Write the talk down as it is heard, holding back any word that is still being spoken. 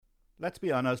Let's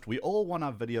be honest, we all want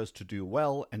our videos to do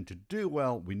well, and to do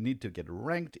well, we need to get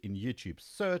ranked in YouTube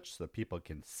search so people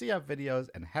can see our videos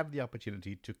and have the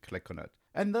opportunity to click on it.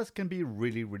 And this can be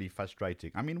really frustrating.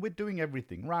 I mean, we're doing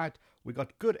everything right, we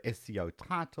got good SEO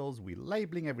titles, we're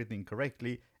labeling everything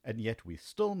correctly, and yet we're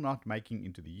still not making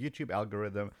into the YouTube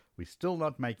algorithm, we're still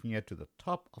not making it to the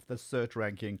top of the search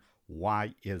ranking.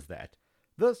 Why is that?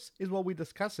 This is what we're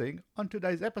discussing on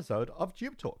today's episode of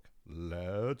Tube Talk.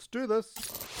 Let's do this.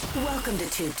 Welcome to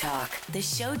Tube Talk, the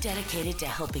show dedicated to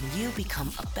helping you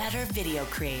become a better video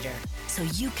creator so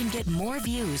you can get more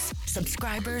views,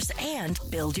 subscribers, and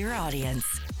build your audience.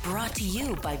 Brought to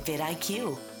you by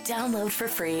vidIQ. Download for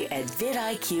free at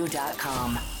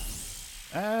vidIQ.com.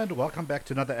 And welcome back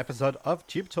to another episode of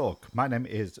Tube Talk. My name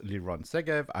is Liron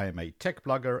Segev. I am a tech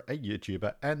blogger, a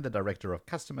YouTuber, and the Director of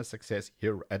Customer Success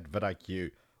here at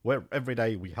vidIQ, where every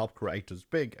day we help creators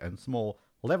big and small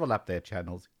level up their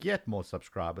channels, get more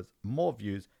subscribers, more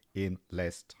views in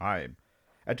less time.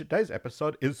 And today's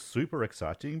episode is super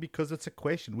exciting because it's a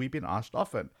question we've been asked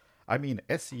often. I mean,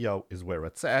 SEO is where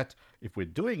it's at. If we're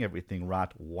doing everything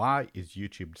right, why is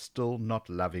YouTube still not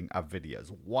loving our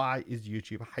videos? Why is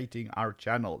YouTube hating our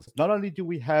channels? Not only do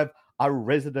we have our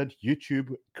resident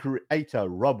YouTube creator,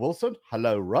 Rob Wilson.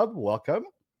 Hello, Rob. Welcome.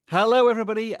 Hello,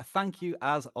 everybody. Thank you,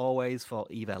 as always, for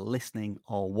either listening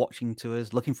or watching to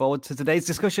us. Looking forward to today's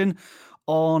discussion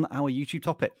on our YouTube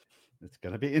topic. It's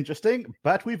going to be interesting,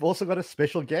 but we've also got a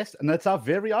special guest, and it's our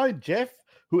very own Jeff,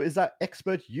 who is our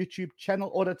expert YouTube channel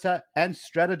auditor and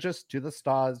strategist to the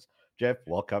stars. Jeff,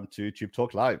 welcome to Tube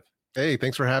Talk Live. Hey,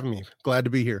 thanks for having me. Glad to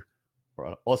be here. All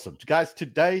right, awesome. Guys,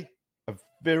 today, a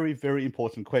very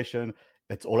important question.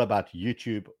 It's all about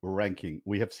YouTube ranking.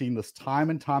 We have seen this time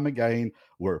and time again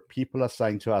where people are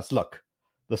saying to us, look,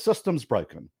 the system's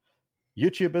broken.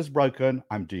 YouTube is broken.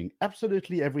 I'm doing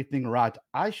absolutely everything right.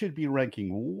 I should be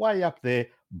ranking way up there,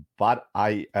 but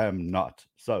I am not.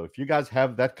 So if you guys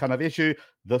have that kind of issue,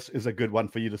 this is a good one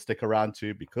for you to stick around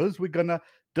to, because we're going to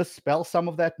dispel some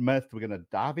of that myth. We're going to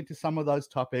dive into some of those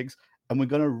topics, and we're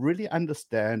going to really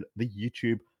understand the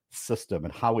YouTube system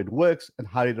and how it works and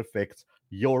how it affects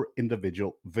your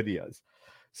individual videos.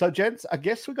 So, gents, I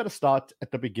guess we've got to start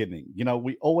at the beginning. You know,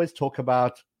 we always talk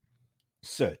about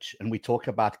search and we talk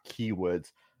about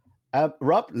keywords.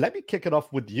 Rob, let me kick it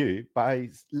off with you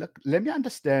let me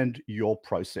understand your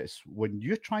process. When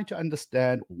you're trying to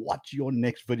understand what your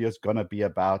next video is going to be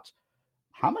about,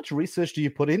 how much research do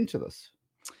you put into this?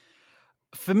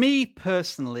 For me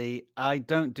personally, I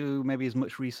don't do maybe as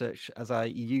much research as I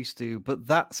used to, but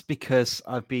that's because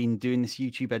I've been doing this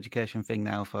YouTube education thing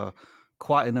now for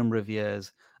quite a number of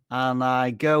years, and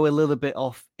I go a little bit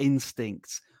off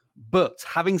instinct. But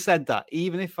having said that,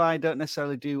 even if I don't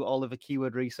necessarily do all of the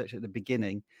keyword research at the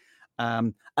beginning,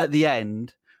 at the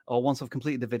end, or once I've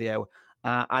completed the video,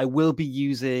 I will be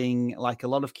using like a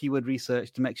lot of keyword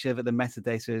research to make sure that the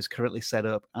metadata is correctly set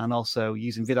up, and also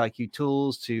using vidIQ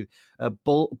tools to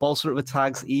bolster up the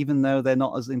tags, even though they're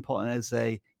not as important as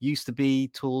they used to be.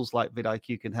 Tools like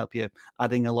vidIQ can help you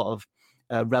adding a lot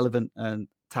of relevant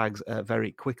tags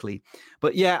very quickly.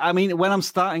 But yeah, I mean, when I'm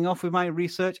starting off with my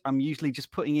research, I'm usually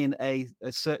just putting in a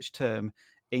search term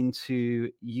into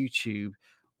YouTube,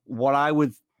 what I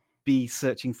would be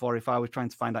searching for if I was trying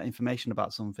to find out information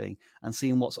about something, and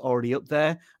seeing what's already up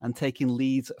there and taking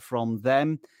leads from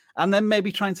them, and then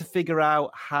maybe trying to figure out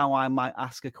how I might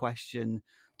ask a question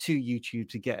to YouTube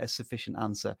to get a sufficient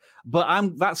answer.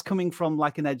 But that's coming from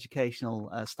like an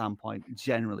educational standpoint,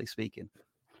 generally speaking.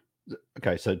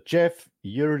 Okay, so Jeff,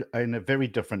 you're in a very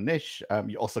different niche.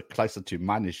 You're also closer to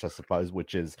my niche, I suppose,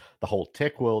 which is the whole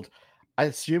tech world. I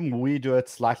assume we do it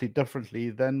slightly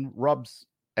differently than Rob's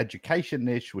education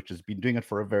niche, which has been doing it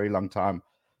for a very long time.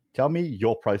 Tell me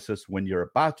your process when you're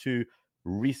about to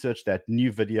research that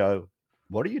new video.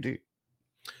 What do you do?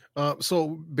 So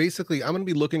basically, I'm going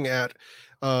to be looking at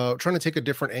trying to take a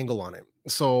different angle on it.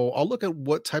 So I'll look at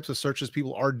what types of searches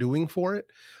people are doing for it,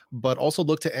 but also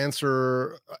look to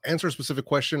answer a specific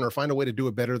question or find a way to do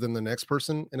it better than the next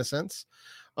person, in a sense.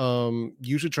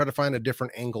 Usually try to find a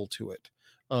different angle to it.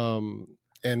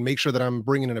 And make sure that I'm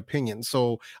bringing an opinion.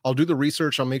 So I'll do the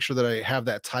research. I'll make sure that I have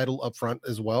that title up front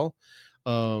as well.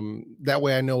 That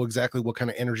way I know exactly what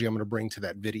kind of energy I'm going to bring to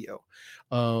that video.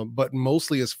 But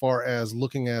mostly as far as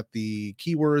looking at the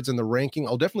keywords and the ranking,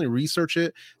 I'll definitely research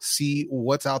it, see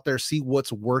what's out there, see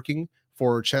what's working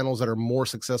for channels that are more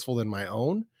successful than my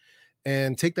own,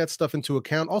 and take that stuff into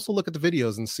account. Also look at the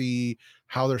videos and see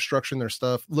how they're structuring their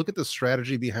stuff. Look at the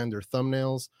strategy behind their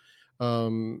thumbnails.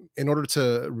 In order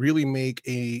to really make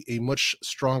a much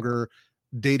stronger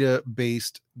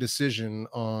data-based decision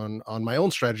on my own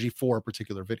strategy for a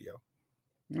particular video.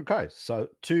 Okay, so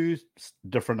two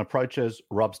different approaches.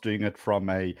 Rob's doing it from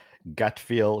a gut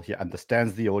feel. He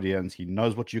understands the audience. He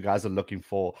knows what you guys are looking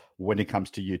for when it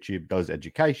comes to YouTube, does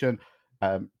education.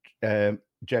 Um,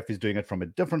 Jeff is doing it from a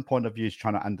different point of view. He's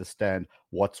trying to understand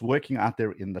what's working out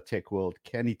there in the tech world.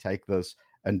 Can he take this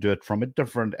and do it from a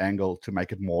different angle to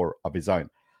make it more of his own?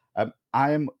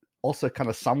 I'm also kind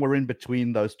of somewhere in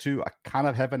between those two. I kind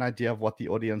of have an idea of what the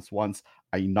audience wants.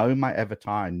 I know my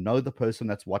avatar. I know the person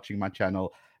that's watching my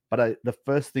channel. But the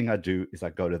first thing I do is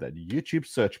I go to that YouTube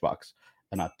search box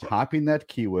and I type in that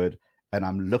keyword and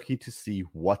I'm looking to see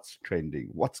what's trending,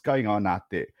 what's going on out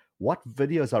there, what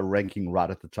videos are ranking right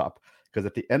at the top. Because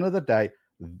at the end of the day,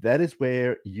 that is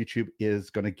where YouTube is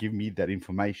going to give me that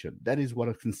information. That is what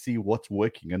I can see what's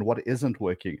working and what isn't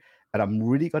working. And I'm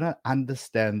really going to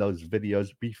understand those videos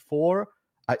before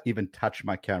I even touch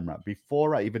my camera,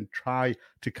 before I even try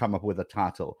to come up with a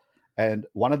title. And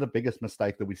one of the biggest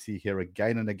mistakes that we see here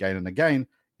again and again and again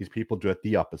is people do it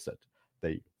the opposite.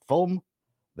 They film,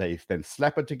 they then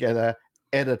slap it together,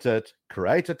 edit it,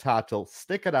 create a title,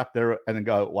 stick it up there, and then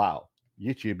go, wow,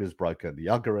 YouTube is broken. The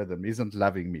algorithm isn't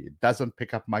loving me. It doesn't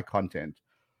pick up my content.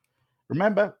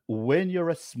 Remember, when you're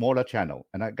a smaller channel,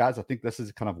 and guys, I think this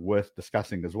is kind of worth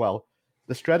discussing as well,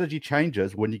 the strategy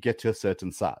changes when you get to a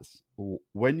certain size.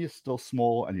 When you're still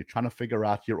small and you're trying to figure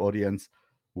out your audience,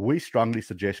 we strongly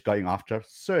suggest going after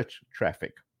search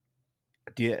traffic.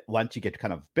 Once you get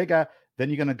kind of bigger, then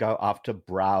you're going to go after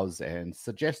browse and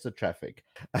suggested traffic.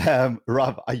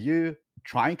 Rob, are you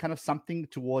trying kind of something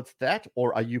towards that,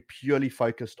 or are you purely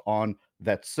focused on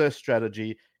that search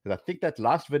strategy? Because I think that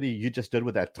last video you just did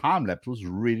with that time lapse was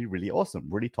really, really awesome.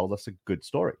 Really told us a good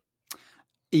story.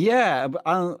 Yeah,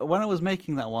 but when I was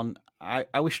making that one,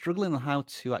 I was struggling on how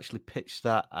to actually pitch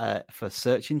that for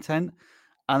search intent.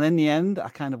 And in the end, I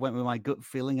kind of went with my gut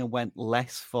feeling and went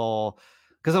less for,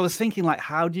 because I was thinking, like,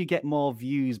 how do you get more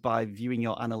views by viewing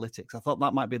your analytics? I thought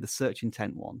that might be the search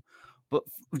intent one. But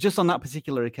just on that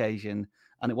particular occasion,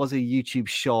 and it was a YouTube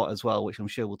short as well, which I'm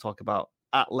sure we'll talk about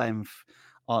at length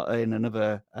in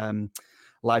another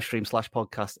live stream /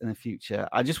 podcast in the future.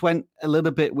 I just went a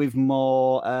little bit with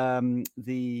more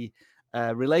the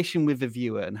relation with the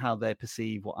viewer and how they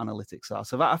perceive what analytics are.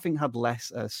 So that I think had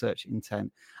less search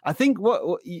intent. I think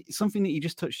what something that you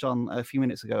just touched on a few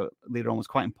minutes ago later on was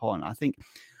quite important. I think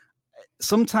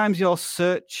sometimes your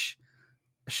search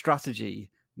strategy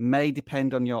may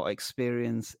depend on your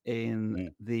experience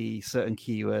in the certain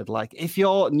keyword. Like if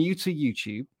you're new to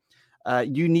YouTube,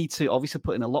 you need to obviously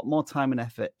put in a lot more time and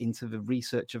effort into the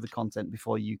research of the content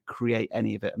before you create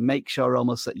any of it. Make sure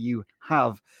almost that you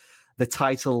have the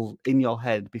title in your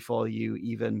head before you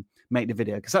even make the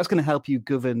video, because that's going to help you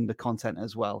govern the content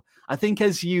as well. I think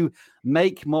as you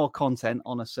make more content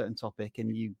on a certain topic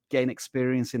and you gain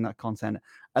experience in that content,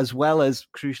 as well as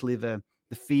crucially the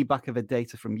feedback of the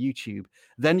data from YouTube,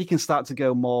 then you can start to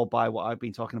go more by what I've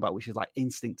been talking about, which is like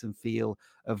instinct and feel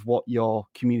of what your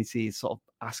community is sort of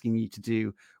asking you to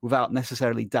do without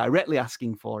necessarily directly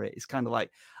asking for it. It's kind of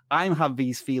like, I have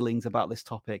these feelings about this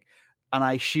topic, and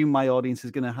I assume my audience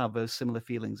is going to have those similar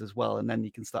feelings as well. And then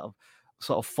you can sort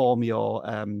of form your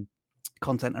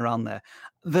content around there.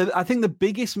 I think the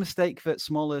biggest mistake that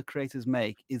smaller creators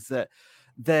make is that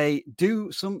they do,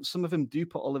 some of them do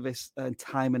put all of this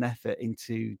time and effort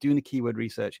into doing the keyword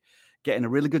research, getting a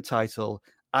really good title,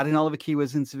 adding all of the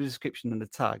keywords into the description and the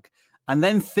tag, and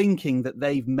then thinking that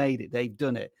they've made it, they've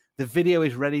done it. The video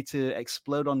is ready to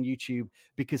explode on YouTube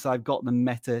because I've got the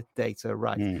metadata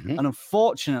right. Mm-hmm. And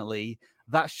unfortunately,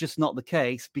 that's just not the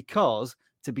case, because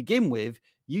to begin with,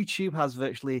 YouTube has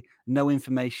virtually no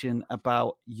information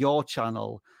about your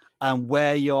channel and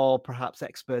where your perhaps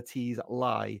expertise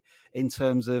lie in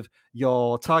terms of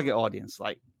your target audience.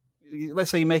 Like, let's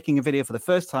say you're making a video for the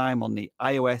first time on the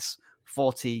iOS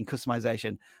 14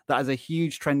 customization. That is a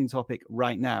huge trending topic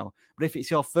right now. But if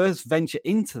it's your first venture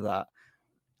into that,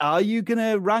 are you going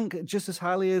to rank just as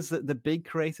highly as the big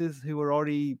creators who are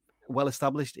already well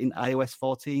established in iOS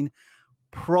 14?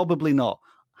 Probably not.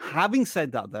 Having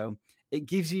said that, though, it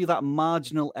gives you that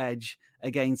marginal edge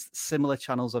against similar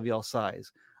channels of your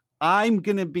size. I'm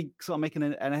going to be sort of making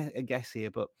a guess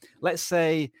here, but let's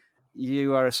say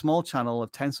you are a small channel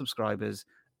of 10 subscribers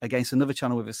against another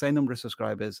channel with the same number of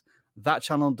subscribers. That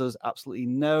channel does absolutely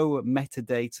no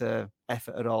metadata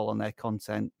effort at all on their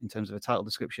content in terms of a title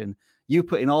description. You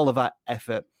put in all of that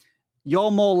effort,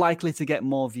 you're more likely to get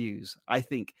more views, I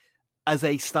think, as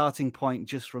a starting point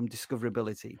just from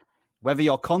discoverability. Whether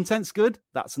your content's good,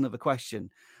 that's another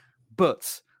question.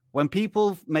 But when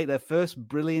people make their first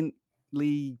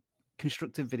brilliantly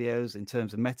constructed videos in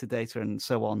terms of metadata and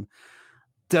so on,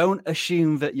 don't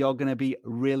assume that you're going to be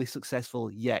really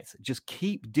successful yet. Just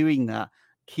keep doing that.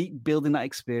 Keep building that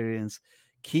experience.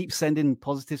 Keep sending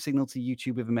positive signal to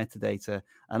YouTube with the metadata.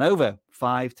 And over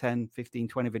 5, 10, 15,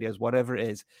 20 videos, whatever it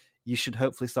is, you should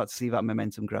hopefully start to see that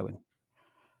momentum growing.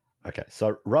 Okay,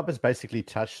 so Rob has basically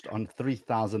touched on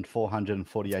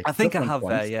 3,448. I think I have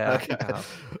points. there, yeah. Okay.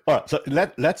 All right, so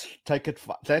let's take it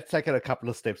a couple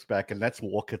of steps back and let's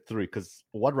walk it through, because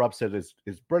what Rob said is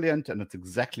brilliant and it's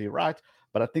exactly right.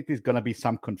 But I think there's going to be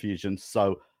some confusion,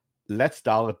 so let's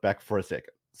dial it back for a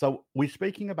second. So we're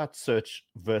speaking about search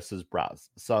versus browse.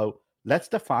 So let's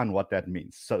define what that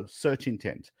means. So search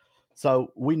intent.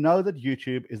 So we know that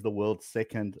YouTube is the world's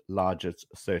second largest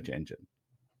search engine.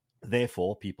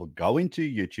 Therefore, people go into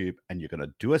YouTube and you're going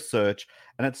to do a search,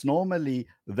 and it's normally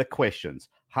the questions: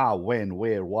 how, when,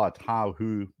 where, what, how,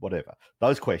 who, whatever.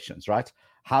 Those questions, right?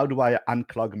 How do I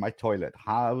unclog my toilet?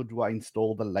 How do I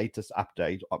install the latest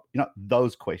update?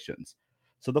 Those questions.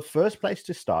 So the first place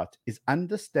to start is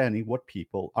understanding what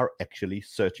people are actually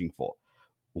searching for.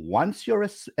 Once you're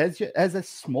as a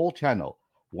small channel,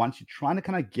 once you're trying to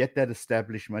kind of get that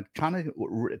establishment, trying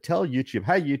to tell YouTube,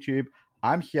 hey, YouTube,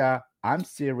 I'm here, I'm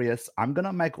serious, I'm going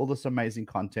to make all this amazing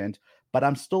content, but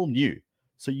I'm still new.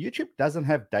 So YouTube doesn't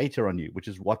have data on you, which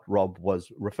is what Rob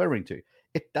was referring to.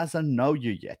 It doesn't know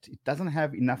you yet. It doesn't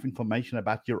have enough information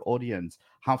about your audience,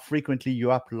 how frequently you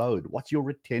upload, what's your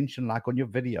retention like on your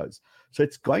videos. So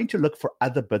it's going to look for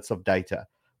other bits of data,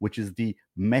 which is the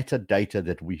metadata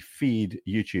that we feed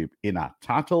YouTube in our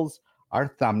titles, our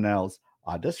thumbnails,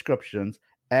 our descriptions,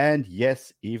 and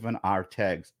yes, even our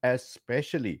tags,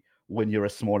 especially when you're a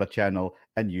smaller channel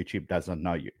and YouTube doesn't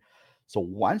know you. So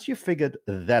once you figured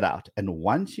that out, and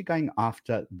once you're going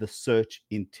after the search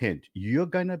intent, you're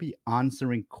going to be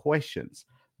answering questions.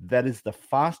 That is the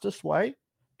fastest way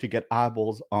to get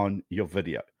eyeballs on your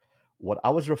video. What I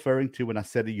was referring to when I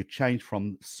said that you change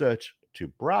from search to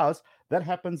browse, that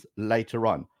happens later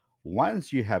on.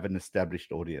 Once you have an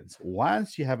established audience,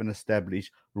 once you have an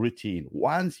established routine,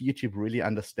 once YouTube really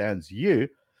understands you,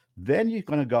 then you're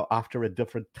going to go after a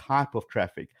different type of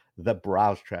traffic, the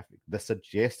browse traffic, the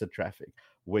suggested traffic.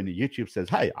 When YouTube says,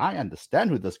 hey, I understand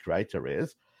who this creator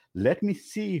is, let me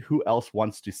see who else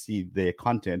wants to see their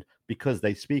content because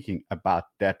they're speaking about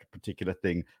that particular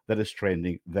thing that is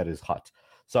trending, that is hot.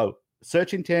 So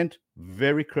search intent,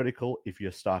 very critical if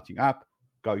you're starting up.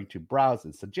 Going to browse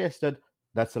and suggested,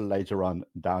 that's a later on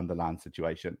down the line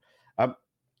situation.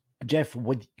 Jeff,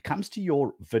 when it comes to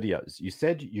your videos, you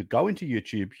said you go into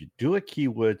YouTube, you do a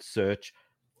keyword search,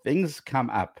 things come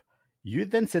up. You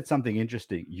then said something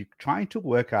interesting. You're trying to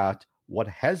work out what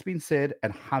has been said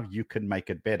and how you can make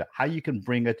it better, how you can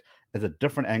bring it as a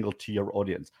different angle to your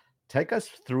audience. Take us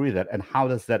through that, and how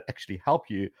does that actually help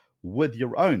you with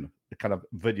your own kind of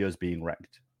videos being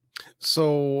ranked?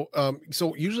 So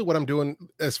usually what I'm doing,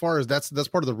 as far as that's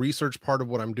part of the research part of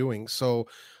what I'm doing. So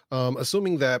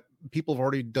assuming that people have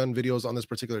already done videos on this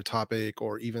particular topic,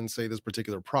 or even say this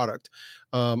particular product,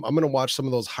 I'm going to watch some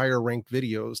of those higher ranked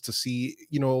videos to see,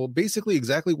 basically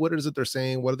exactly what is it they're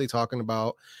saying, what are they talking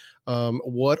about,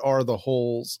 what are the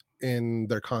holes in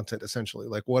their content, essentially,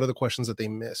 like what are the questions that they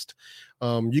missed.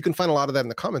 You can find a lot of that in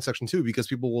the comment section too, because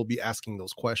people will be asking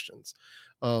those questions.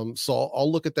 So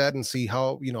I'll look at that and see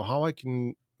how I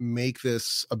can make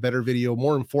this a better video,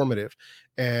 more informative,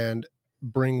 and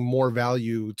bring more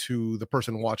value to the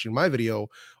person watching my video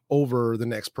over the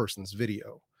next person's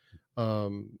video.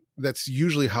 That's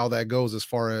usually how that goes, as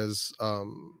far as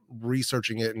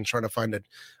researching it and trying to find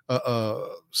a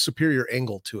superior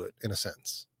angle to it, in a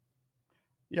sense.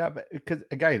 Yeah, but because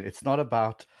again, it's not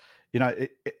about,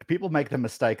 people make the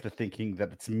mistake of thinking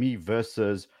that it's me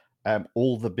versus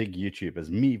all the big YouTubers,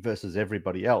 me versus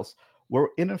everybody else, where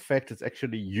in effect, it's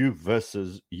actually you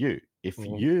versus you. If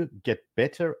you get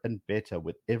better and better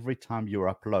with every time you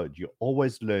upload, you're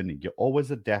always learning, you're always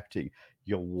adapting,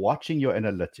 you're watching your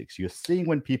analytics, you're seeing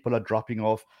when people are dropping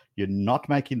off, you're not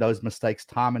making those mistakes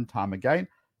time and time again,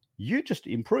 you just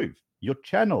improve. Your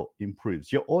channel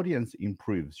improves, your audience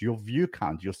improves, your view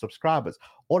count, your subscribers,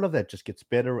 all of that just gets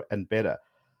better and better.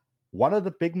 One of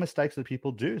the big mistakes that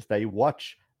people do is they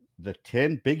watch the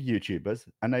 10 big YouTubers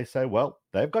and they say, well,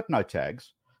 they've got no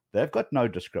tags, they've got no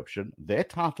description, their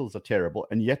titles are terrible,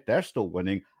 and yet they're still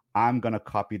winning. I'm going to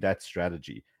copy that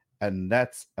strategy. And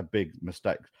that's a big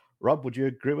mistake. Rob, would you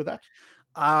agree with that?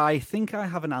 I think I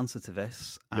have an answer to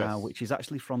this, Yes. Which is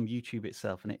actually from YouTube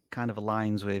itself, and it kind of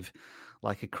aligns with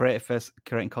like a creator first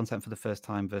creating content for the first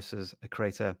time versus a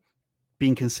creator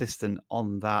being consistent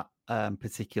on that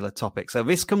particular topic. So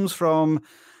this comes from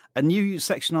a new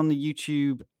section on the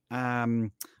YouTube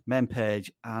main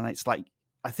page, and it's like,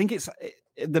 I think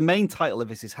the main title of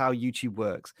this is How YouTube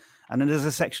Works. And then there's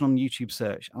a section on YouTube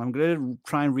search. And I'm going to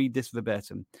try and read this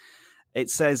verbatim. It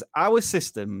says, our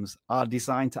systems are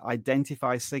designed to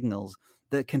identify signals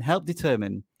that can help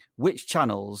determine which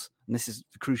channels, and this is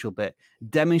the crucial bit,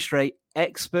 demonstrate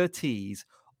expertise,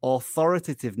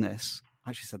 authoritativeness, I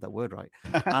actually said that word right,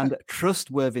 and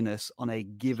trustworthiness on a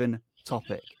given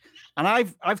topic. And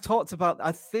I've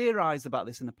theorized about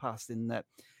this in the past, in that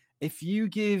if you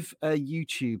give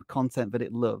YouTube content that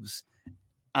it loves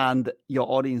and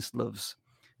your audience loves,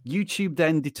 YouTube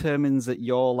then determines that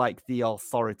you're like the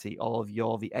authority, or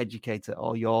you're the educator,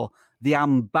 or you're the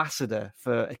ambassador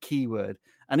for a keyword.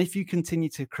 And if you continue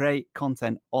to create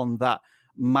content on that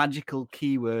magical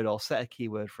keyword or set of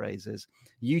keyword phrases,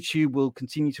 YouTube will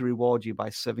continue to reward you by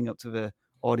serving up to the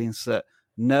audience that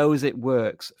knows it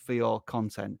works for your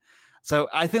content. So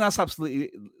I think that's absolutely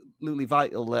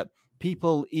vital, that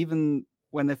people, even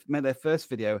when they've made their first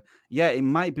video, yeah, it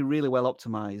might be really well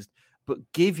optimized, but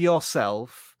give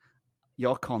yourself,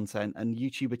 your content, and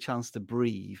YouTube a chance to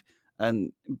breathe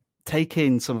and take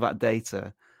in some of that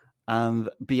data and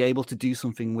be able to do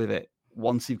something with it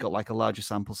once you've got like a larger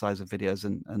sample size of videos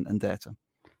and data.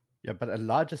 Yeah, but a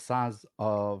larger size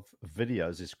of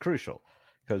videos is crucial,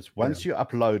 because once you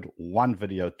upload 1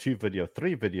 video, 2 video,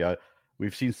 3 video,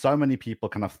 we've seen so many people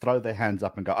kind of throw their hands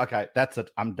up and go, okay, that's it,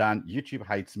 I'm done. YouTube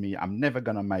hates me. I'm never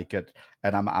going to make it,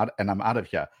 and I'm out of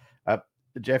here.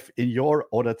 Jeff, in your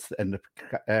audits and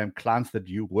the clients that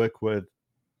you work with,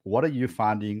 what are you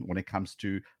finding when it comes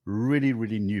to really,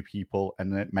 really new people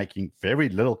and then making very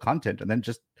little content and then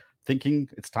just thinking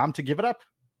it's time to give it up?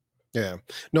 Yeah,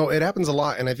 no, it happens a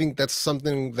lot. And I think that's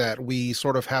something that we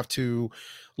sort of have to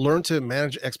learn to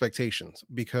manage expectations,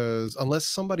 because unless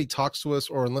somebody talks to us,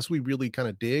 or unless we really kind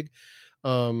of dig,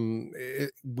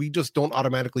 we just don't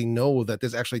automatically know that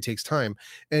this actually takes time.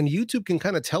 And YouTube can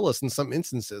kind of tell us in some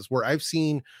instances, where I've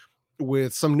seen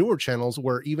with some newer channels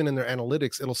where even in their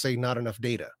analytics, it'll say not enough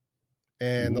data.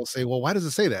 And they'll say, well, why does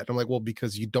it say that? I'm like, well,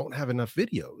 because you don't have enough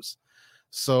videos.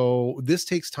 So this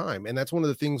takes time. And that's one of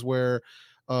the things where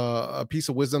a piece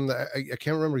of wisdom that I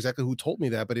can't remember exactly who told me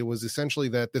that, but it was essentially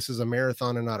that this is a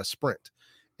marathon and not a sprint.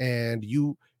 And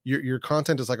your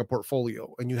content is like a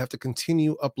portfolio, and you have to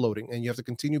continue uploading, and you have to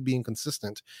continue being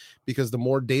consistent, because the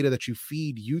more data that you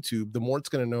feed YouTube, the more it's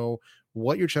going to know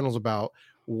what your channel's about,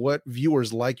 what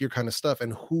viewers like your kind of stuff,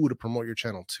 and who to promote your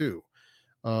channel to.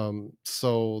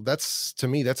 So that's, to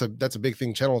me, that's a big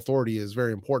thing. Channel authority is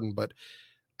very important, but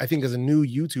I think as a new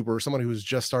YouTuber or someone who's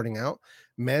just starting out,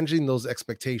 managing those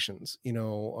expectations,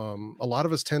 a lot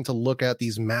of us tend to look at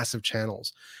these massive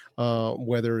channels,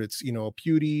 whether it's,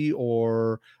 Pewdie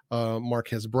or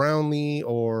Marques Brownlee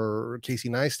or Casey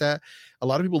Neistat. A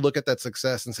lot of people look at that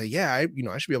success and say, yeah, I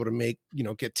should be able to make,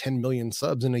 get 10 million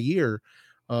subs in a year.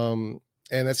 And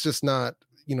that's just not,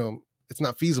 it's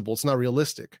not feasible. It's not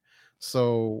realistic.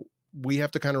 So we have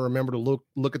to kind of remember to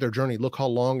look at their journey, look how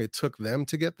long it took them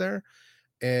to get there,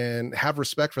 and have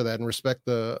respect for that, and respect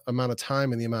the amount of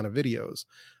time and the amount of videos.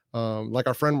 Like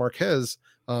our friend Marques,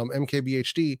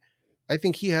 MKBHD, I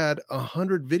think he had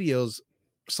 100 videos,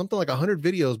 something like 100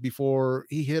 videos before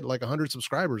he hit like 100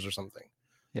 subscribers or something.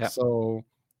 Yeah. So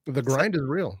the grind is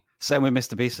real. Same with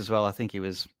Mr. Beast as well. I think he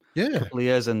was a couple of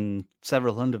years and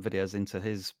several hundred videos into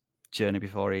his journey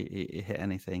before he hit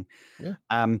anything.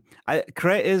 Yeah.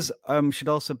 Creators should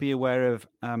also be aware of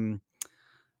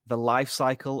the life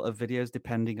cycle of videos,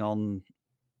 depending on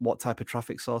what type of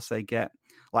traffic source they get.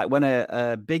 Like when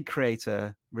a big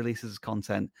creator releases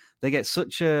content, they get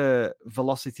such a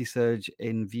velocity surge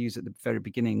in views at the very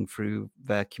beginning through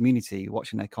their community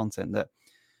watching their content, that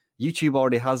YouTube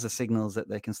already has the signals that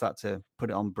they can start to put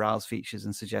it on browse features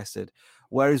and suggested.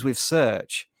 Whereas with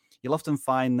search, you'll often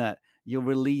find that you'll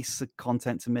release the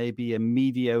content to maybe a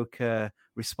mediocre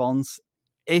response.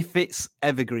 If it's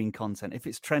evergreen content, if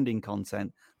it's trending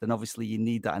content, then obviously you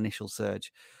need that initial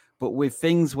surge. But with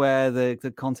things where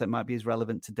the content might be as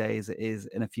relevant today as it is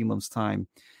in a few months' time,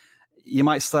 you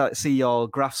might start see your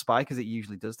graph spike, as it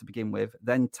usually does to begin with,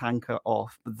 then tanker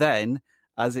off. But then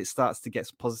as it starts to get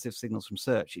some positive signals from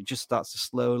search, it just starts to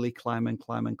slowly climb and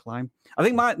climb and climb. I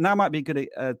think now might be a good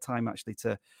time actually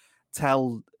to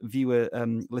tell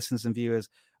listeners and viewers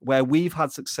where we've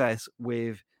had success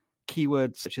with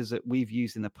keywords such as that we've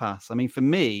used in the past. I mean, for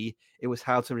me, it was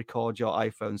how to record your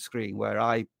iPhone screen, where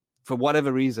I, for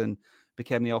whatever reason,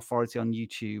 became the authority on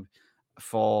YouTube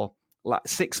for like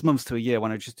 6 months to a year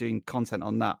when I was just doing content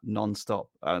on that nonstop.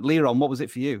 Leron, what was it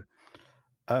for you?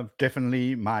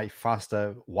 Definitely my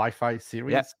faster Wi-Fi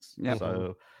series. Yeah.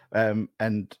 So,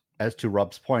 and as to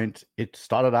Rob's point, it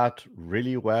started out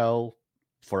really well.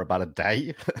 for about a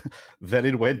day. Then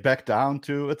it went back down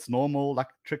to its normal, like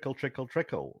trickle, trickle,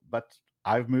 trickle. But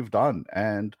I've moved on.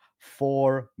 And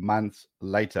 4 months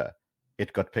later,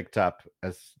 it got picked up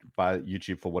as by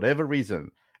YouTube for whatever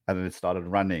reason. And then it started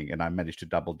running, and I managed to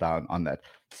double down on that.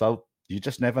 So you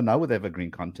just never know with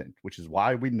evergreen content, which is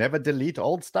why we never delete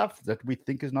old stuff that we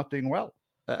think is not doing well.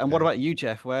 And what about you,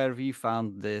 Jeff? Where have you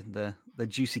found the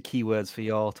juicy keywords for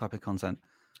your type of content?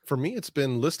 For me, it's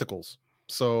been listicles.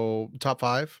 So top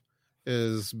 5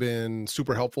 has been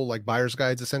super helpful, like buyer's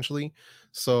guides, essentially.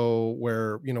 So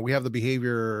where, we have the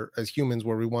behavior as humans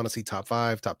where we want to see top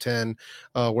 5, top 10,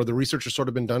 where the research has sort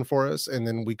of been done for us. And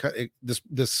then we cut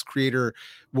this creator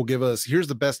will give us, here's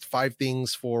the best 5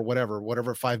 things for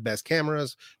whatever 5 best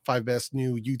cameras, 5 best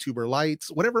new YouTuber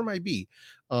lights, whatever it might be.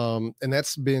 And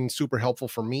that's been super helpful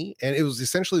for me. And it was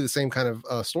essentially the same kind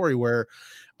of story where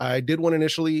I did one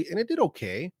initially and it did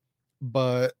okay,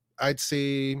 but I'd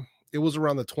say it was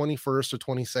around the 21st or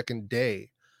 22nd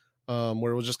day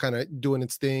where it was just kind of doing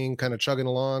its thing, kind of chugging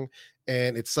along,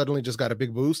 and it suddenly just got a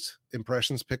big boost.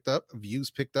 Impressions picked up, views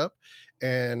picked up,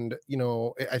 and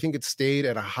I think it stayed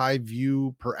at a high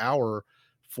view per hour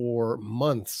for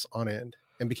months on end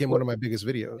and became one of my biggest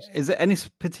videos. Is there any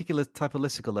particular type of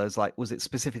listicle? As like, was it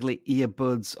specifically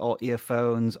earbuds or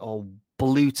earphones or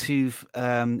Bluetooth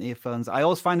earphones? I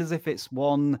always find as if it's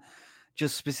one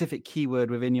just specific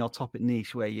keyword within your topic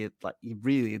niche where you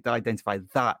really identify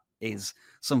that is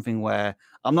something where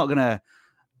I'm not going to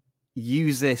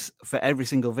use this for every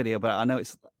single video, but I know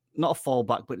it's not a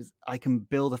fallback, but I can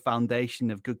build a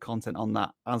foundation of good content on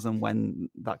that as and when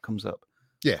that comes up.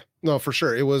 Yeah, no, for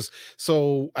sure. It was,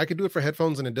 so I could do it for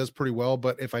headphones and it does pretty well,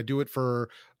 but if I do it for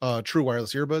true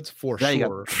wireless earbuds, for there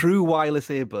sure. True wireless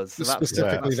earbuds. So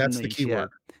specifically, that's the keyword.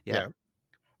 Yeah.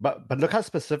 But look how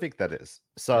specific that is.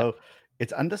 So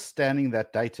it's understanding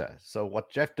that data. So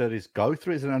what Jeff did is go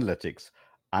through his analytics,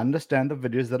 understand the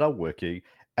videos that are working,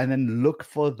 and then look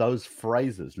for those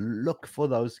phrases, look for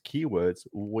those keywords,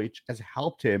 which has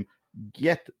helped him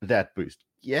get that boost,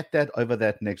 get that over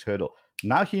that next hurdle.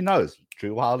 Now he knows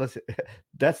true wireless.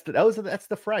 That's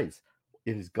the phrase.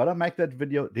 He's got to make that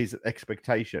video his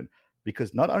expectation,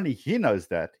 because not only he knows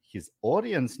that, his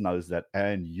audience knows that,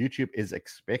 and YouTube is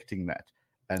expecting that.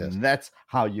 And that's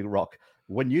how you rock.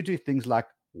 When you do things like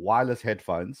wireless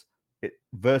headphones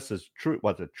versus true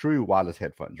wireless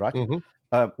headphones, right?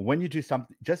 Mm-hmm. When you do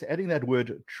something, just adding that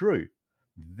word true,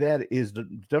 that is the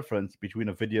difference between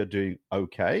a video doing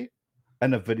okay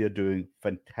and a video doing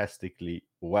fantastically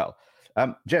well.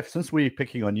 Jeff, since we're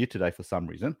picking on you today for some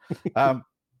reason,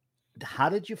 how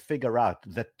did you figure out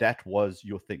that was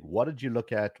your thing? What did you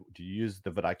look at? Did you use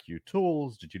the vidIQ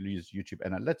tools? Did you use YouTube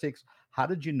Analytics? How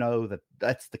did you know that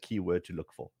that's the keyword to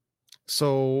look for?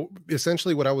 So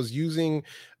essentially what I was using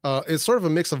is sort of a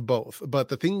mix of both, but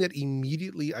the thing that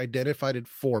immediately identified it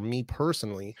for me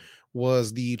personally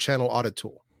was the channel audit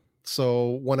tool.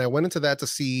 So when I went into that to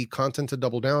see content to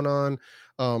double down on,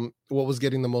 what was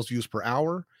getting the most views per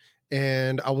hour,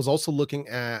 and I was also looking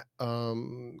at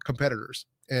competitors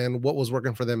and what was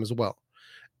working for them as well.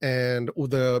 And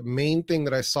the main thing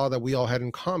that I saw that we all had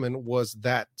in common was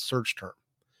that search term.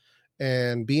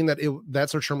 And being that that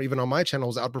search term, even on my channel,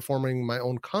 was outperforming my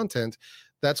own content,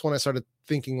 that's when I started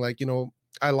thinking like,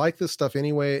 I like this stuff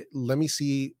anyway. Let me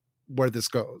see where this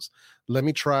goes. Let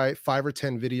me try 5 or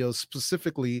 10 videos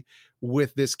specifically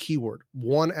with this keyword,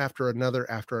 one after another.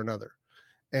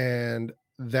 And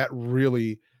that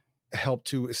really helped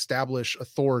to establish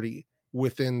authority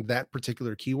within that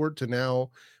particular keyword to now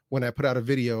when I put out a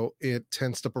video, it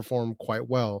tends to perform quite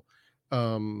well.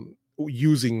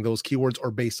 Using those keywords or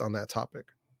based on that topic.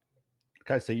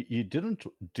 Okay, so you didn't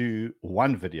do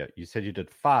one video. You said you did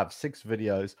 5, 6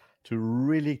 videos to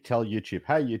really tell YouTube,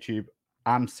 hey, YouTube,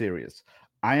 I'm serious.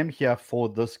 I am here for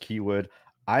this keyword.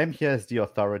 I am here as the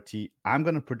authority. I'm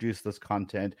going to produce this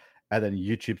content. And then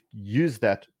YouTube use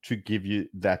that to give you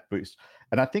that boost.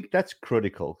 And I think that's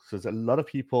critical because a lot of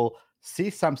people see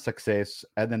some success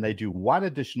and then they do one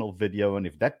additional video. And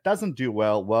if that doesn't do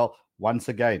well, once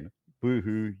again,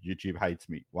 boo-hoo, YouTube hates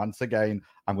me. Once again,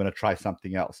 I'm going to try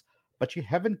something else. But you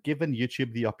haven't given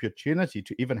YouTube the opportunity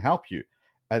to even help you.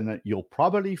 And you'll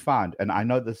probably find, and I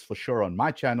know this for sure on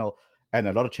my channel and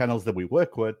a lot of channels that we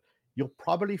work with, you'll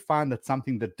probably find that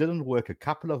something that didn't work a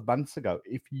couple of months ago,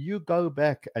 if you go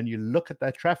back and you look at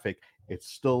that traffic, it's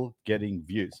still getting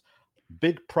views.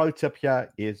 Big pro tip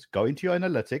here is go into your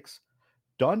analytics.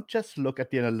 Don't just look at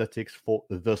the analytics for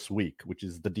this week, which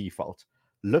is the default.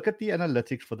 Look at the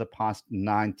analytics for the past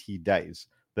 90 days.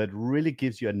 That really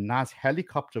gives you a nice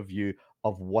helicopter view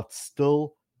of what's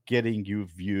still getting you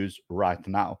views right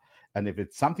now. And if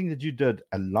it's something that you did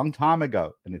a long time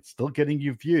ago and it's still getting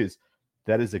you views,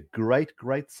 that is a great,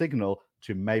 great signal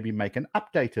to maybe make an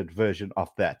updated version of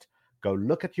that. Go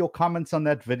look at your comments on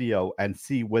that video and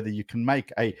see whether you can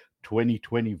make a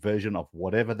 2020 version of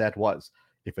whatever that was.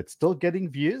 If it's still getting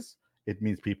views, it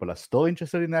means people are still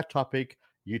interested in that topic.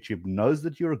 YouTube knows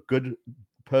that you're a good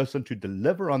person to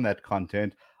deliver on that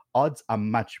content. Odds are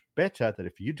much better that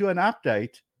if you do an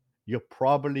update, you're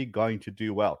probably going to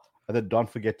do well. And then don't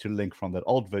forget to link from that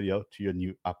old video to your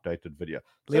new updated video.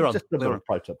 So Liron, just a little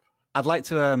pro tip. I'd like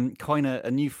to coin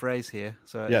a new phrase here.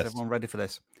 So is everyone ready for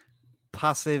this?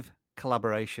 Passive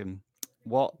collaboration.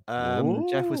 What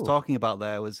Jeff was talking about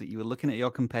there was that you were looking at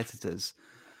your competitors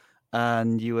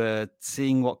and you were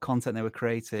seeing what content they were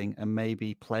creating and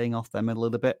maybe playing off them a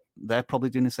little bit. They're probably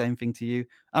doing the same thing to you.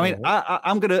 I mean,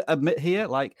 I'm going to admit here,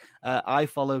 like I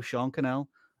follow Sean Cannell,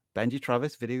 Benji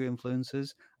Travis, video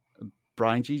influencers,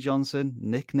 Brian G. Johnson,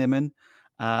 Nick Nimmin.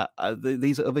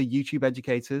 These are other YouTube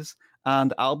educators,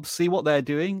 and I'll see what they're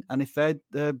doing. And if they're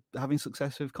having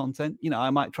success with content, I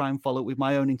might try and follow it with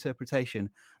my own interpretation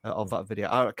of that video.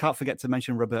 I can't forget to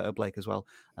mention Roberto Blake as well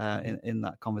in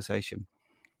that conversation.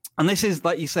 And this is,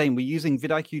 like you're saying, we're using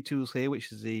vidIQ tools here,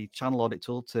 which is the channel audit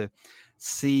tool, to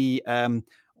see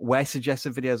where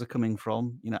suggested videos are coming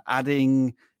from,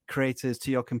 adding creators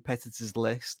to your competitors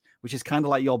list, which is kind of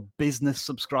like your business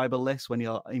subscriber list. When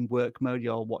you're in work mode,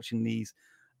 you're watching these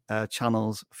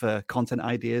channels for content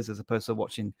ideas as opposed to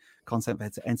watching content for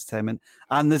entertainment.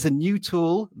 And there's a new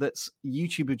tool that's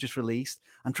YouTube have just released.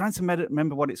 I'm trying to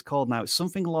remember what it's called now. It's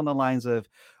something along the lines of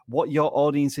what your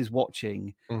audience is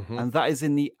watching. And that is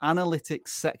in the analytics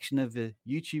section of the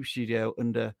YouTube Studio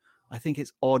under, I think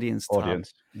it's audience tab.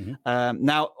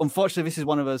 Now, unfortunately, this is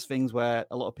one of those things where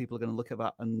a lot of people are going to look at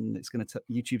that and it's going to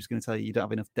YouTube's going to tell you don't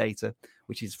have enough data,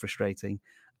 which is frustrating.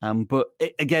 But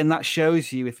again, that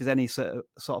shows you if there's any sort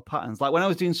of patterns. Like when I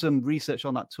was doing some research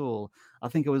on that tool, I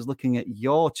think I was looking at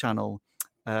your channel,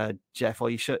 Jeff, or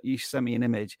you sent me an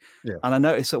image, and I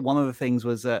noticed that one of the things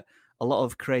was that a lot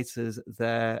of creators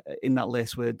there in that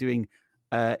list were doing,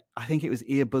 I think it was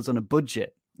earbuds on a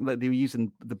budget. Like they were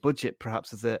using the budget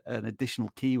perhaps as an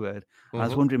additional keyword. I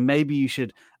was wondering maybe you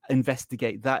should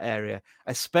investigate that area,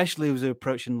 especially as we're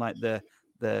approaching like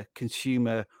the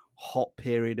consumer hot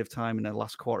period of time in the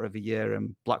last quarter of a year,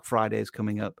 and Black Friday is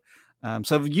coming up.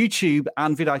 So YouTube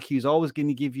and vidIQ is always going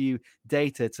to give you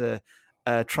data to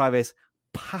try this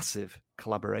passive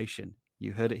collaboration.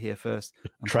 You heard it here first.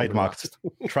 Trademarked.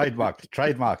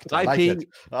 I like it.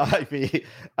 IP.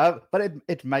 But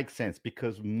it makes sense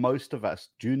because most of us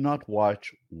do not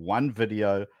watch one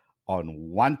video on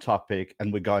one topic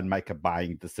and we go and make a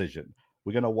buying decision.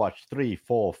 We're going to watch 3,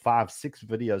 4, 5, 6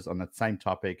 videos on that same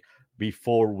topic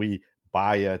before we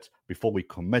buy it, before we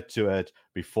commit to it,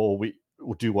 before we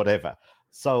do whatever.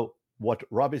 So what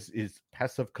Rob is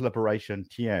passive collaboration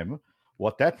TM.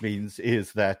 What that means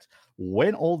is that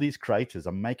when all these creators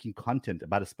are making content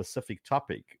about a specific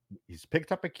topic, he's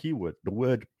picked up a keyword, the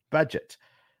word budget.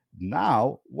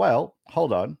 Now, well,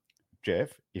 hold on, Jeff,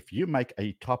 if you make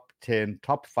a top 10,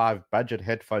 top 5 budget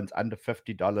headphones under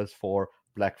 $50 for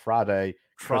Black Friday,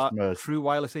 Christmas, true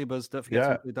wireless earbuds, don't forget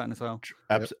to include that in as well.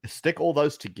 Stick all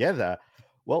those together.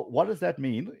 Well, what does that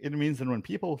mean? It means that when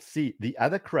people see the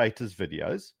other creators'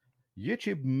 videos,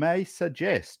 YouTube may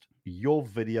suggest your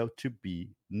video to be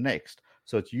next.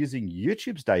 So it's using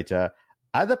YouTube's data,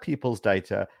 other people's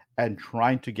data, and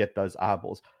trying to get those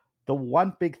eyeballs. The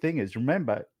one big thing is,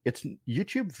 remember, it's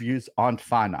YouTube views aren't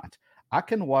finite. I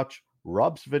can watch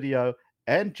Rob's video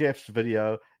and Jeff's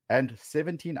video and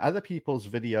 17 other people's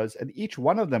videos, and each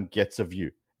one of them gets a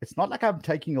view. It's not like I'm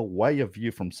taking away a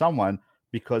view from someone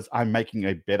because I'm making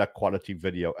a better quality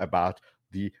video about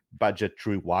the budget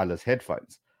true wireless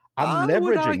headphones. I'm leveraging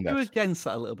would argue that. Against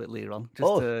that a little bit, Liron.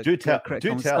 Do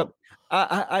tell.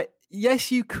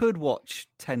 Yes, you could watch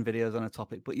 10 videos on a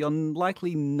topic, but you're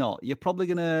likely not. You're probably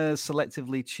going to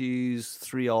selectively choose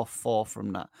 3 or 4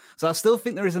 from that. So I still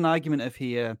think there is an argument of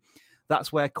here.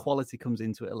 That's where quality comes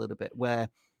into it a little bit, where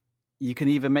you can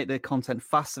either make the content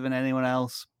faster than anyone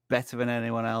else, better than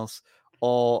anyone else,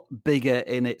 or bigger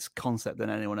in its concept than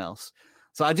anyone else.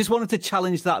 So I just wanted to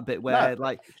challenge that bit where,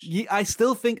 I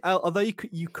still think, although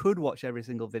you could watch every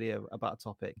single video about a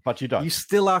topic, but you don't. You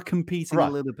still are competing a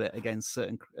little bit against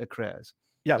certain creators.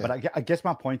 Yeah, but I guess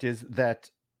my point is that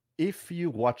if you're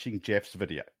watching Jeff's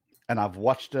video, and I've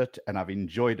watched it and I've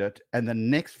enjoyed it, and the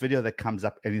next video that comes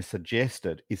up and is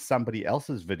suggested is somebody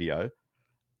else's video,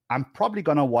 I'm probably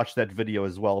going to watch that video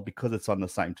as well because it's on the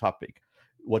same topic.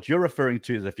 What you're referring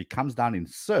to is if it comes down in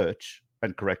search,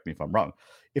 and correct me if I'm wrong,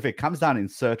 if it comes down in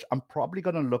search, I'm probably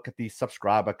going to look at the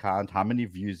subscriber count, how many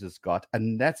views it's got,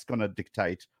 and that's going to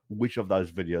dictate which of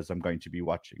those videos I'm going to be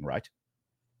watching, right?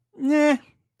 Yeah.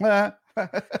 Uh,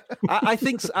 I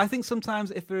think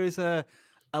sometimes if there is a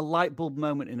light bulb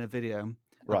moment in a video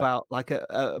about like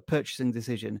a purchasing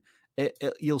decision,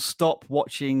 you'll stop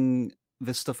watching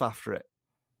the stuff after it.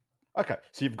 Okay,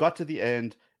 so you've got to the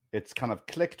end, it's kind of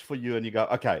clicked for you, and you go,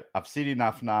 okay, I've seen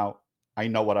enough now. I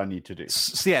know what I need to do.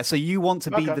 So you want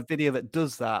to be the video that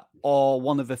does that, or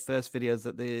one of the first videos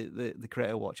that the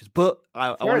creator watches. But I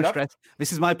want to stress,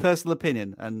 this is my personal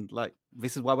opinion, and like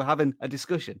this is why we're having a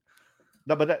discussion.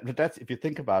 No, but that's, if you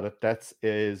think about it, that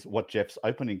is what Jeff's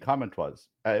opening comment was.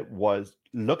 Was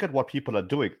look at what people are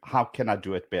doing. How can I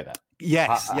do it better?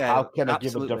 Yes, how can I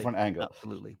give a different angle?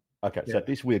 Absolutely. Okay, so at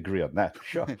least we agree on that.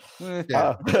 Sure.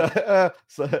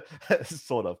 So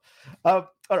sort of. All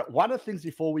right. One of the things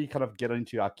before we kind of get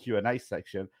into our Q&A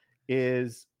section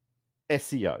is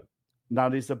SEO. Now,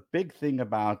 there's a big thing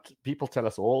about people tell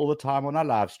us all the time on our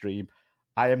live stream,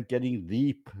 I am getting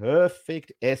the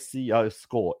perfect SEO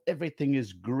score. Everything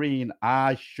is green.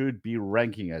 I should be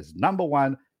ranking as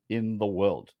 #1 in the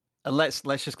world. And let's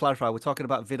just clarify. We're talking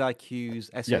about vidIQ's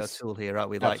SEO tool here,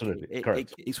 aren't we? Like, absolutely,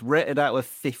 correct. It's rated out of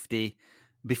 50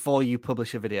 before you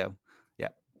publish a video.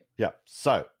 Yeah.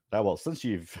 So, well, since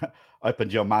you've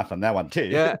opened your mouth on that one too.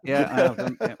 Yeah. I have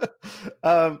done, yeah.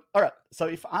 All right. So,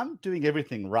 if I'm doing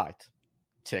everything right,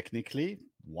 technically,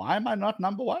 why am I not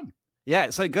 #1? Yeah.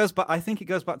 So it goes back. I think it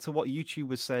goes back to what YouTube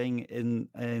was saying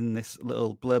in this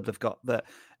little blurb they've got, that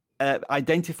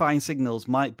identifying signals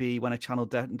might be when a channel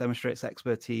demonstrates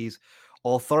expertise,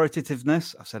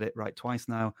 authoritativeness, I've said it right twice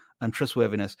now, and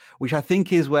trustworthiness, which I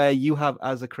think is where you have,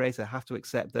 as a creator, have to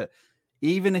accept that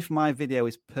even if my video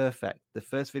is perfect, the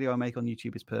first video I make on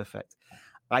YouTube is perfect,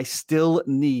 I still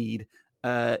need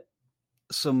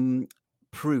some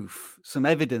proof, some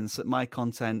evidence that my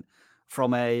content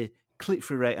from a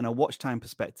click-through rate and a watch time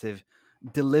perspective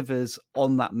delivers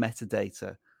on that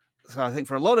metadata. So I think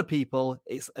for a lot of people,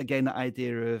 it's again the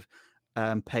idea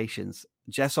of patience.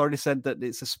 Jess already said that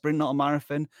it's a sprint, not a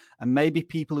marathon. And maybe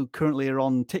people who currently are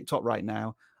on TikTok right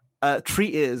now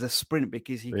treat it as a sprint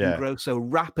because you can grow so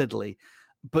rapidly.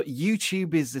 But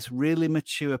YouTube is this really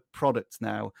mature product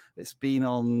now that's been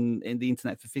in the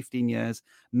internet for 15 years.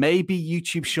 Maybe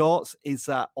YouTube Shorts is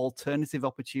that alternative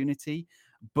opportunity,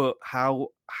 but how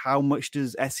much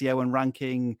does SEO and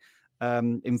ranking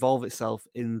involve itself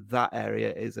in that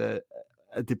area is a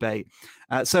debate.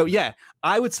 So yeah,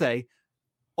 I would say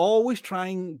always try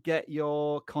and get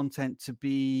your content to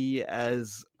be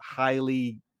as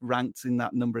highly ranked in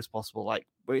that number as possible. Like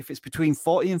if it's between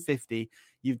 40 and 50,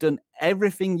 you've done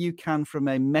everything you can from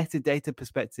a metadata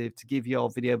perspective to give your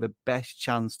video the best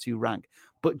chance to rank.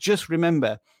 But just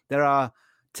remember, there are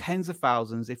tens of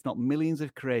thousands, if not millions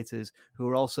of creators who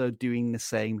are also doing the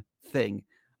same thing.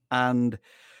 And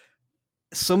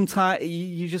sometimes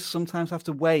you just sometimes have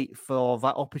to wait for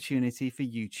that opportunity for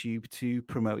YouTube to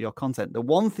promote your content. The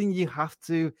one thing you have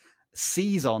to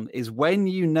seize on is when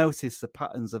you notice the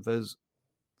patterns of those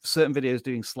certain videos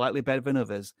doing slightly better than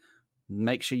others,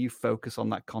 make sure you focus on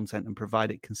that content and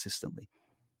provide it consistently.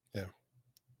 Yeah.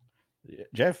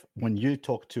 Jeff, when you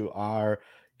talk to our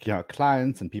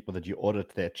clients and people that you audit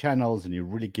their channels and you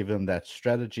really give them that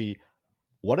strategy,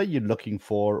 what are you looking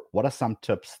for? What are some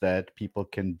tips that people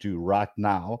can do right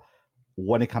now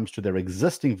when it comes to their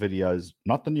existing videos,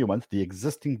 not the new ones, the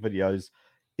existing videos?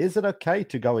 Is it okay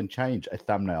to go and change a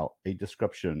thumbnail, a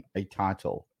description, a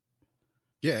title?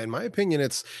 Yeah, in my opinion,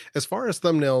 it's as far as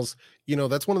thumbnails,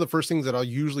 that's one of the first things that I'll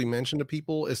usually mention to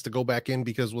people is to go back in,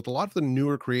 because with a lot of the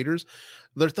newer creators,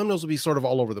 their thumbnails will be sort of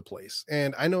all over the place.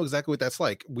 And I know exactly what that's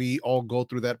like. We all go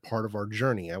through that part of our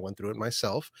journey. I went through it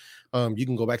myself. You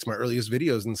can go back to my earliest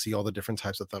videos and see all the different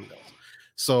types of thumbnails.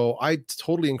 So I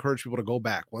totally encourage people to go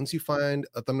back. Once you find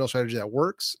a thumbnail strategy that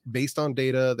works based on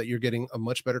data, that you're getting a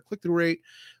much better click-through rate,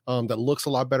 that looks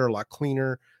a lot better, a lot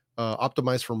cleaner,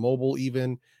 optimized for mobile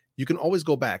even, you can always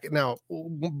go back. Now,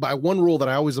 by one rule that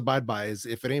I always abide by is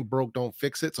if it ain't broke, don't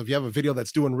fix it. So if you have a video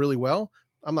that's doing really well,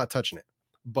 I'm not touching it.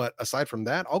 But aside from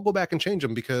that, I'll go back and change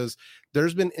them, because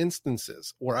there's been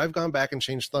instances where I've gone back and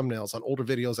changed thumbnails on older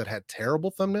videos that had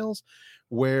terrible thumbnails,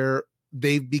 where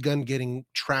they've begun getting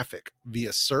traffic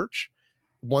via search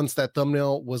once that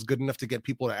thumbnail was good enough to get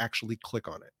people to actually click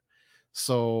on it.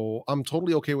 So I'm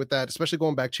totally okay with that, especially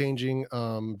going back, changing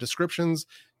descriptions.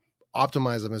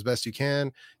 Optimize them as best you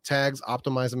can. Tags,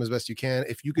 optimize them as best you can.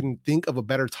 If you can think of a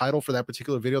better title for that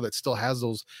particular video that still has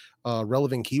those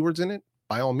relevant keywords in it,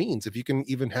 by all means. If you can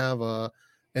even have an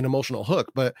emotional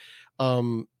hook, but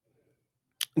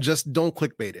just don't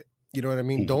clickbait it. You know what I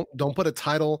mean? Don't put a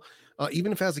title,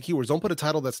 even if it has the keywords, don't put a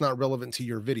title that's not relevant to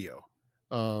your video.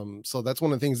 So that's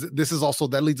one of the things. This is also,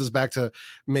 that leads us back to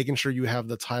making sure you have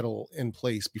the title in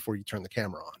place before you turn the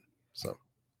camera on. So,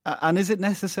 and is it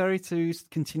necessary to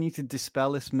continue to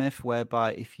dispel this myth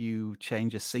whereby if you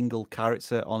change a single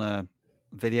character on a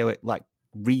video, it like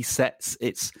resets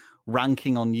its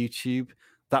ranking on YouTube?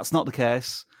 That's not the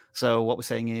case. So what we're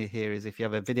saying here is if you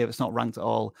have a video that's not ranked at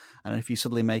all, and if you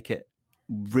suddenly make it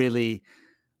really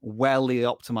wellly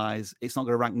optimized, it's not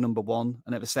going to rank number one.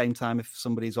 And at the same time, if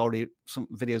some video's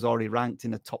already ranked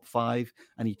in the top 5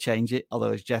 and you change it,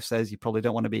 although as Jeff says, you probably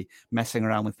don't want to be messing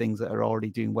around with things that are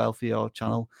already doing well for your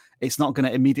channel, it's not going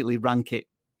to immediately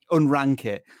unrank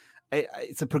it.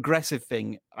 It's a progressive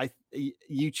thing.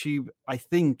 YouTube, I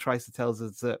think, tries to tell us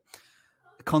that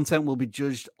content will be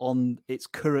judged on its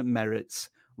current merits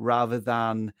rather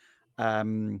than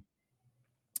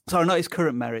not its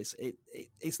current merits.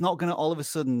 It's not going to all of a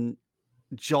sudden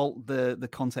jolt the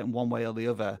content one way or the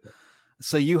other.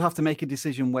 So you have to make a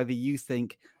decision whether you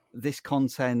think this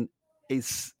content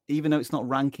is, even though it's not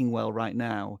ranking well right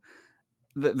now,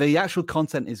 the actual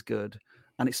content is good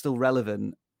and it's still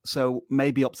relevant. So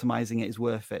maybe optimizing it is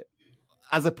worth it,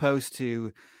 as opposed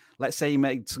to, let's say you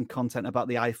made some content about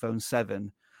the iPhone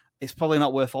 7. It's probably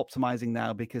not worth optimizing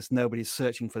now because nobody's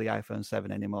searching for the iPhone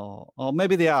 7 anymore. Or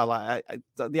maybe they are, like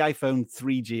the iPhone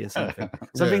 3G or something.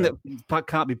 Something that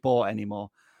can't be bought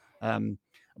anymore.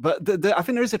 But I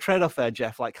think there is a trade-off there,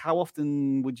 Jeff. Like, how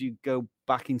often would you go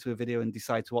back into a video and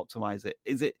decide to optimize it?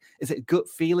 Is it a gut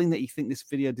feeling that you think this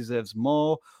video deserves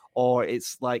more? Or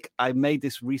it's like, I made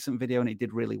this recent video and it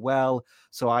did really well,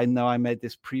 so I know I made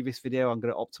this previous video, I'm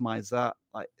going to optimize that.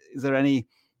 Like, is there any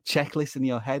checklist in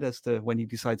your head as to when you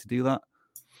decide to do that?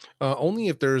 Only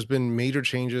if there's been major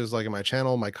changes, like in my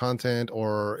channel, my content,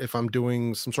 or if I'm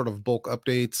doing some sort of bulk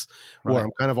updates where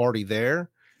I'm kind of already there.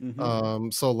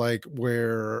 So like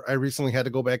where I recently had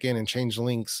to go back in and change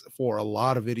links for a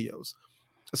lot of videos.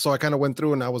 So I kind of went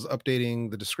through and I was updating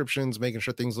the descriptions, making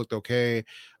sure things looked okay.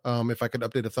 If I could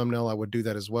update a thumbnail, I would do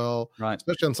that as well,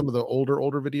 especially on some of the older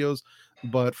videos.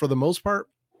 But for the most part,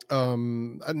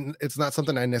 it's not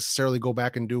something I necessarily go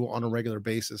back and do on a regular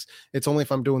basis. It's only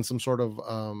if I'm doing some sort of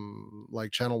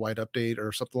like channel wide update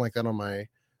or something like that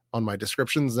on my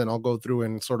descriptions, then I'll go through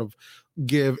and sort of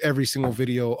give every single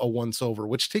video a once over,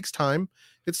 which takes time.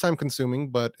 It's time consuming,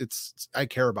 but I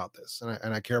care about this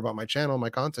and I care about my channel, my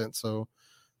content. So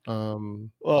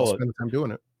I'll spend time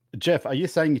doing it. Jeff, are you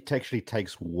saying it actually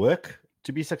takes work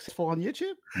to be successful on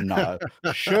YouTube? No,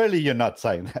 surely you're not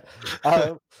saying that.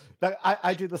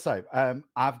 I do the same.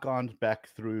 I've gone back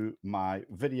through my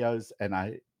videos and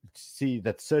I see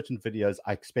that certain videos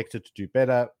I expected to do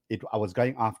better. I was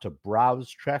going after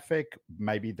browse traffic.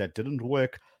 Maybe that didn't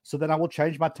work. So then I will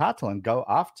change my title and go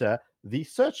after the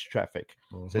search traffic.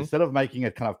 So instead of making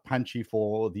it kind of punchy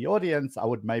for the audience, I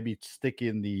would maybe stick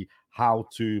in the how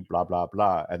to blah, blah,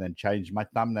 blah, and then change my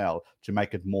thumbnail to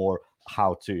make it more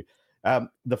how to.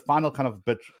 The final kind of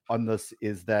bit on this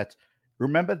is that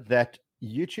remember that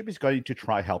YouTube is going to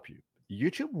try help you.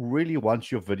 YouTube really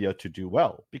wants your video to do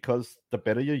well, because the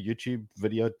better your YouTube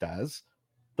video does,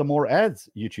 the more ads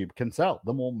YouTube can sell,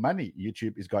 the more money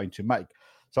YouTube is going to make.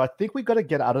 So I think we've got to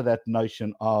get out of that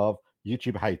notion of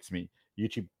YouTube hates me.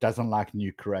 YouTube doesn't like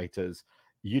new creators.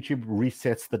 YouTube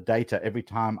resets the data every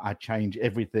time I change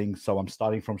everything, so I'm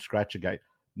starting from scratch again.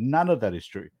 None of that is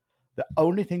true. The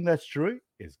only thing that's true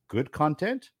is good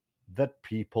content that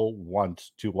people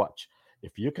want to watch.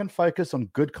 If you can focus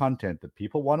on good content that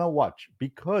people want to watch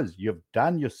because you've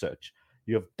done your search,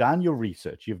 you've done your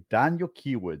research, you've done your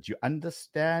keywords, you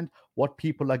understand what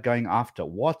people are going after,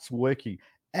 what's working,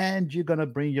 and you're going to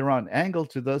bring your own angle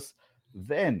to this,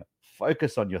 then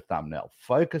focus on your thumbnail,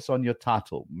 focus on your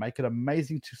title, make it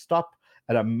amazing to stop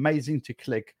and amazing to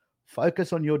click,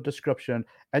 focus on your description,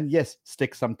 and yes,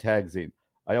 stick some tags in.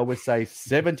 I always say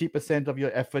 70% of your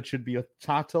effort should be your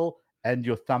title and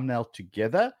your thumbnail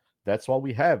together. That's why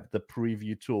we have the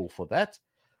preview tool for that.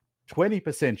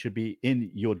 20% should be in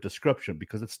your description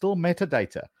because it's still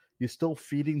metadata. You're still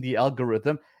feeding the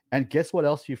algorithm. And guess what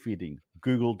else you're feeding?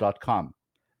 Google.com.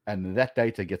 And that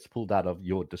data gets pulled out of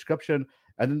your description.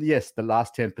 And then, yes, the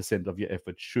last 10% of your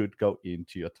effort should go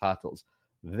into your titles.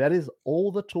 That is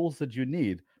all the tools that you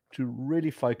need to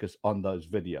really focus on those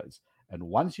videos. And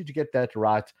once you get that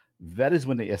right, that is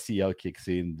when the SEO kicks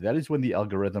in. That is when the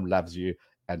algorithm loves you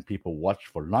and people watch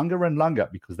for longer and longer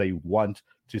because they want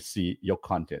to see your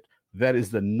content. That is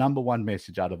the number one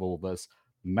message out of all this.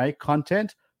 Make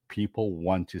content people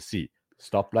want to see.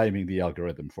 Stop blaming the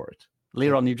algorithm for it.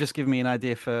 Liron, you've just given me an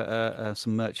idea for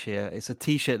some merch here. It's a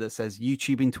t-shirt that says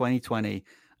YouTube in 2020,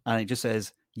 and it just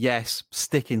says, yes,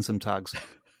 stick in some tags.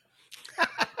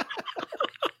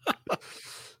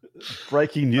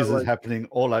 Breaking news is happening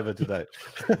all over today.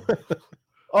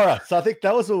 All right, so I think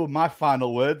that was all my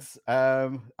final words.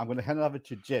 I'm going to hand it over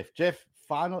to Jeff. Jeff,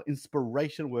 final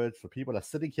inspiration words for people that are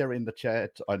sitting here in the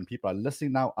chat and people are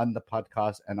listening now on the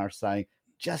podcast and are saying,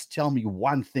 just tell me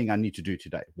one thing I need to do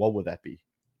today. What would that be?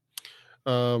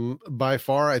 By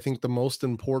far, I think the most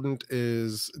important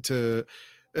is to,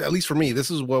 at least for me,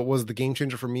 this is what was the game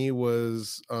changer for me,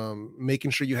 was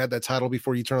making sure you had that title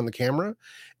before you turn on the camera.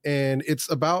 And it's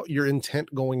about your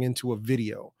intent going into a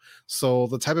video. So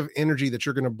the type of energy that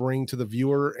you're going to bring to the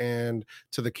viewer and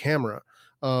to the camera.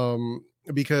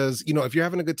 Because, you know, if you're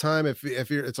having a good time, if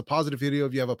it's a positive video,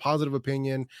 if you have a positive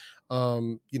opinion,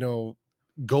 you know,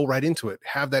 go right into it,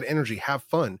 have that energy, have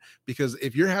fun, because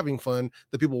if you're having fun,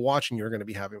 the people watching you are going to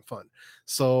be having fun.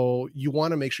 So you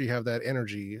want to make sure you have that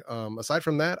energy. Aside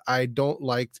from that, I don't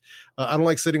like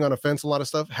sitting on a fence. A lot of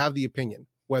stuff. Have the opinion,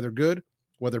 whether good,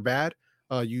 whether bad.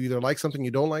 You either like something,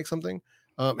 you don't like something.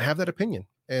 Have that opinion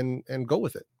and go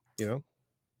with it. You know.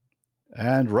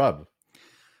 And Rob,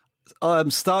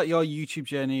 start your YouTube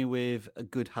journey with a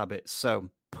good habit. So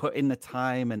put in the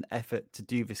time and effort to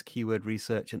do this keyword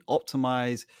research and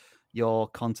optimize your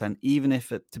content, even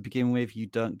if to begin with you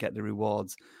don't get the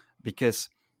rewards, because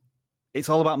it's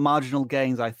all about marginal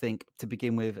gains, I think, to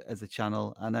begin with as a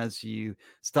channel. And as you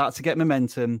start to get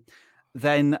momentum,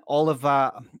 then all of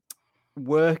that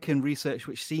work and research,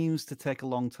 which seems to take a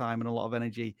long time and a lot of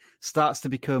energy, starts to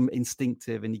become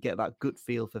instinctive, and you get that gut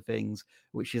feel for things,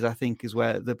 which is, I think, is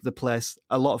where the place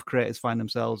a lot of creators find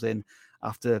themselves in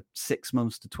after 6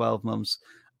 months to 12 months,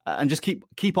 and just keep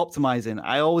optimizing.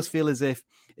 I always feel as if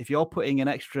you're putting an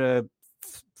extra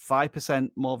 5%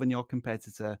 more than your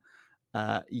competitor,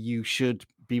 you should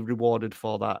be rewarded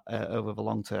for that over the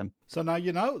long term. So now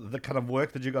you know the kind of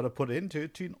work that you got to put into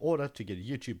in order to get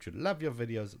YouTube to love your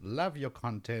videos, love your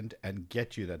content, and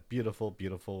get you that beautiful,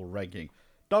 beautiful ranking.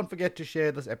 Don't forget to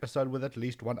share this episode with at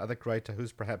least one other creator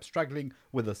who's perhaps struggling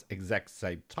with this exact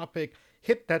same topic.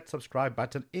 Hit that subscribe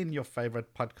button in your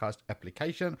favorite podcast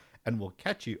application, and we'll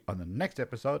catch you on the next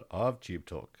episode of Tube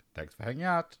Talk. Thanks for hanging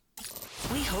out.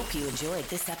 We hope you enjoyed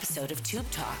this episode of Tube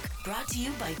Talk, brought to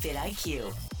you by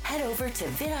vidIQ. Head over to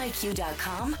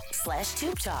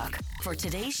vidIQ.com/Tube Talk for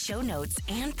today's show notes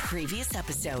and previous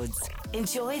episodes.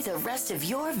 Enjoy the rest of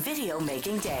your video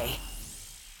making day.